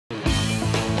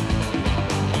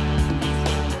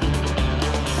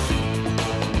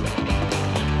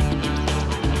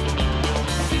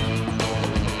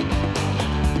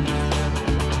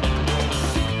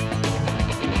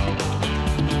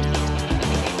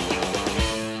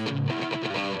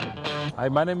Hi,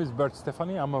 my name is Bert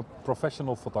Stephani. I'm a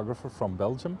professional photographer from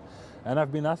Belgium, and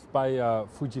I've been asked by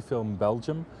Fujifilm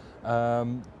Belgium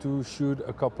to shoot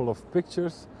a couple of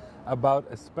pictures about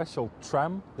a special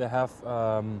tram they have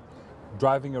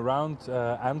driving around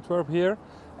Antwerp here,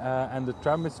 and the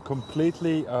tram is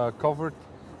completely covered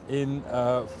in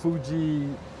Fuji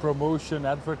promotion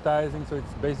advertising, so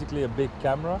it's basically a big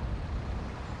camera.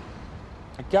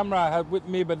 A camera I had with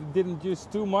me but it didn't use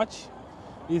too much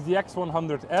is the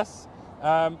X100S.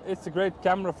 It's a great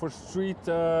camera for street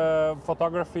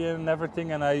photography and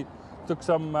everything, and I took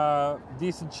some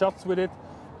decent shots with it,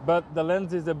 but the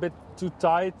lens is a bit too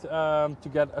tight to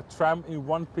get a tram in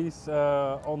one piece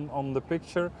on the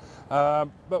picture,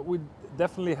 but we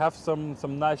definitely have some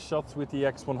nice shots with the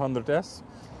X100S.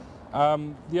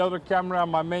 The other camera,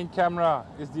 my main camera,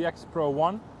 is the X Pro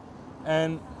 1,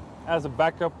 and as a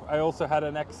backup I also had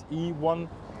an XE1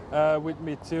 with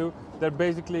me too. They're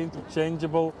basically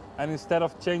interchangeable, and instead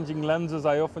of changing lenses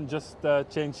I often just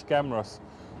change cameras.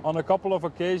 On a couple of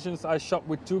occasions I shot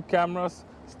with two cameras,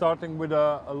 starting with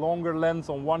a longer lens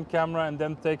on one camera and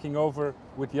then taking over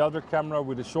with the other camera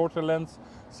with a shorter lens,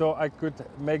 so I could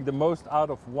make the most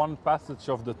out of one passage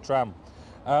of the tram.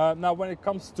 Now when it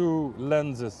comes to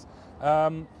lenses,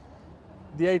 the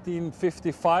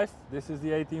 1855, this is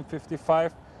the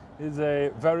 1855, is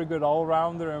a very good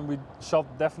all-rounder, and we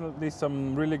shot definitely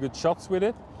some really good shots with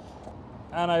it.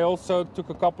 And I also took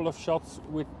a couple of shots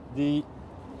with the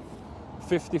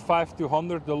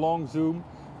 55-100, the long zoom,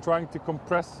 trying to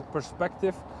compress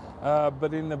perspective,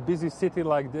 but in a busy city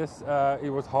like this it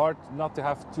was hard not to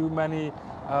have too many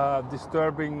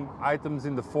disturbing items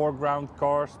in the foreground,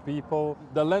 cars, people.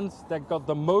 The lens that got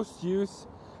the most use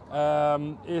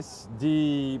is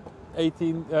the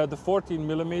 14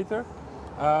 millimeter.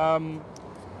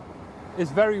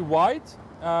 It's very wide,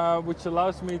 which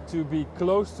allows me to be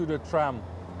close to the tram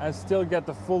and still get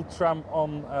the full tram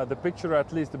on the picture, or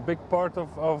at least a big part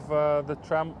of the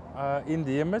tram in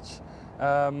the image.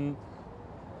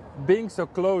 Being so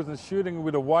close and shooting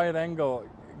with a wide angle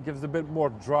gives a bit more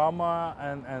drama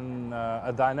and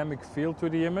a dynamic feel to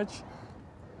the image.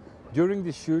 During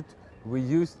the shoot we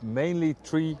used mainly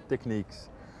three techniques.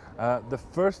 The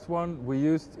first one we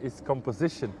used is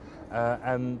composition,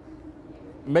 and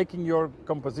making your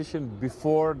composition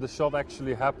before the shot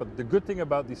actually happened. The good thing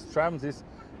about these trams is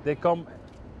they come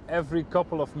every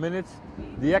couple of minutes.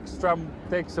 The X-Tram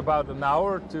takes about an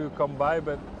hour to come by,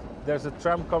 but there's a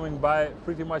tram coming by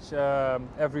pretty much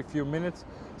every few minutes,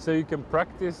 so you can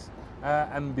practice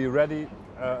and be ready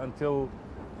until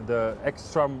the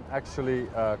X-Tram actually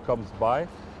comes by.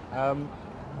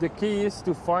 The key is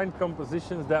to find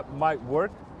compositions that might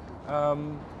work,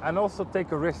 and also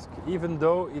take a risk, even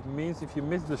though it means if you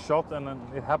miss the shot, and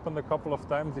it happened a couple of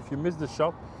times, if you miss the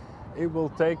shot it will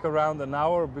take around an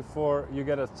hour before you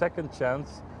get a second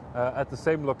chance at the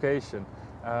same location.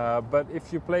 But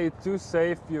if you play it too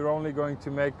safe, you're only going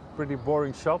to make pretty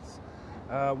boring shots.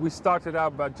 We started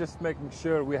out by just making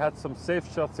sure we had some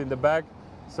safe shots in the bag,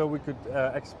 so we could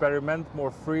experiment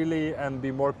more freely and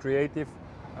be more creative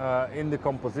in the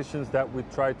compositions that we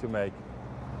try to make.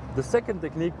 The second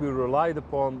technique we relied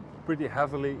upon pretty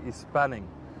heavily is panning,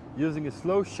 using a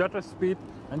slow shutter speed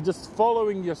and just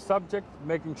following your subject,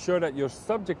 making sure that your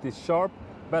subject is sharp,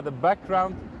 but the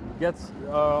background gets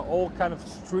all kind of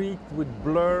streaked with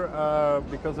blur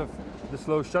because of the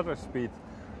slow shutter speed.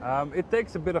 It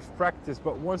takes a bit of practice,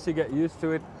 but once you get used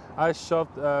to it, I shot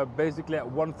basically at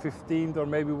 1/15th or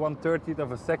maybe 1/30th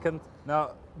of a second.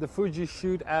 Now the Fuji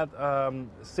shoot at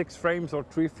 6 frames or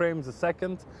 3 frames a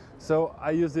second, so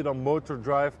I used it on motor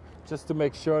drive just to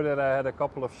make sure that I had a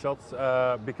couple of shots,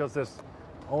 because there's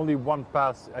only one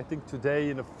pass. I think today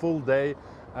in a full day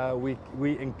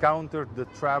we encountered the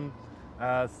tram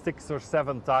 6 or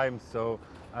 7 times, so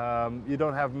you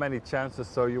don't have many chances,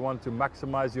 so you want to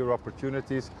maximize your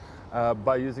opportunities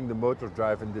by using the motor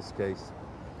drive in this case.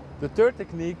 The third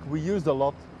technique we used a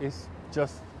lot is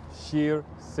just sheer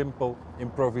simple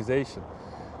improvisation.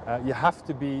 You have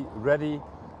to be ready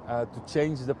to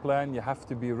change the plan, you have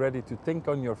to be ready to think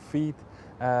on your feet,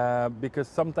 because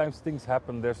sometimes things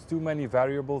happen. There's too many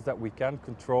variables that we can't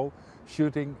control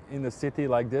shooting in a city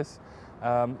like this,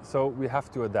 so we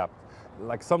have to adapt.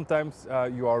 Like sometimes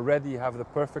you are ready, you have the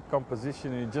perfect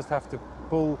composition, and you just have to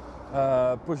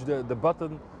push the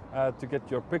button to get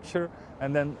your picture,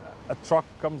 and then a truck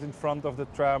comes in front of the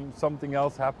tram, something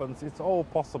else happens. It's all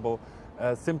possible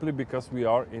simply because we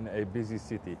are in a busy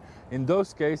city. In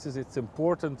those cases it's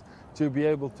important to be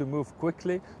able to move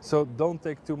quickly, so don't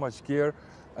take too much gear.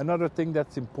 Another thing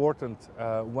that's important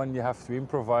when you have to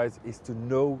improvise is to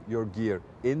know your gear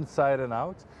inside and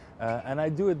out. And I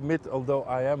do admit, although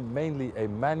I am mainly a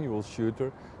manual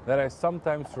shooter, that I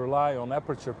sometimes rely on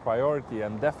aperture priority,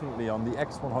 and definitely on the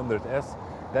X100S.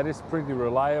 That is pretty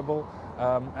reliable.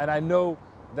 And I know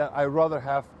that I rather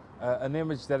have an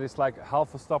image that is like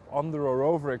half a stop under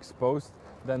or overexposed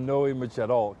than no image at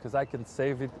all, because I can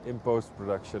save it in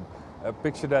post-production. A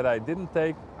picture that I didn't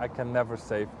take, I can never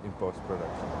save in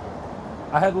post-production.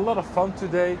 I had a lot of fun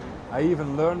today. I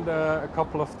even learned a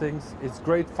couple of things. It's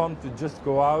great fun to just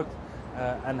go out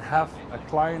and have a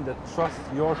client that trusts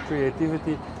your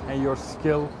creativity and your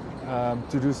skill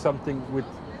to do something with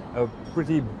a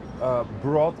pretty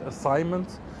broad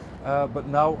assignment. But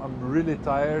now I'm really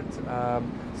tired,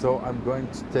 so I'm going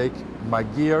to take my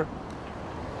gear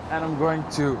and I'm going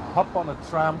to hop on a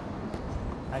tram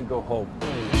and go home.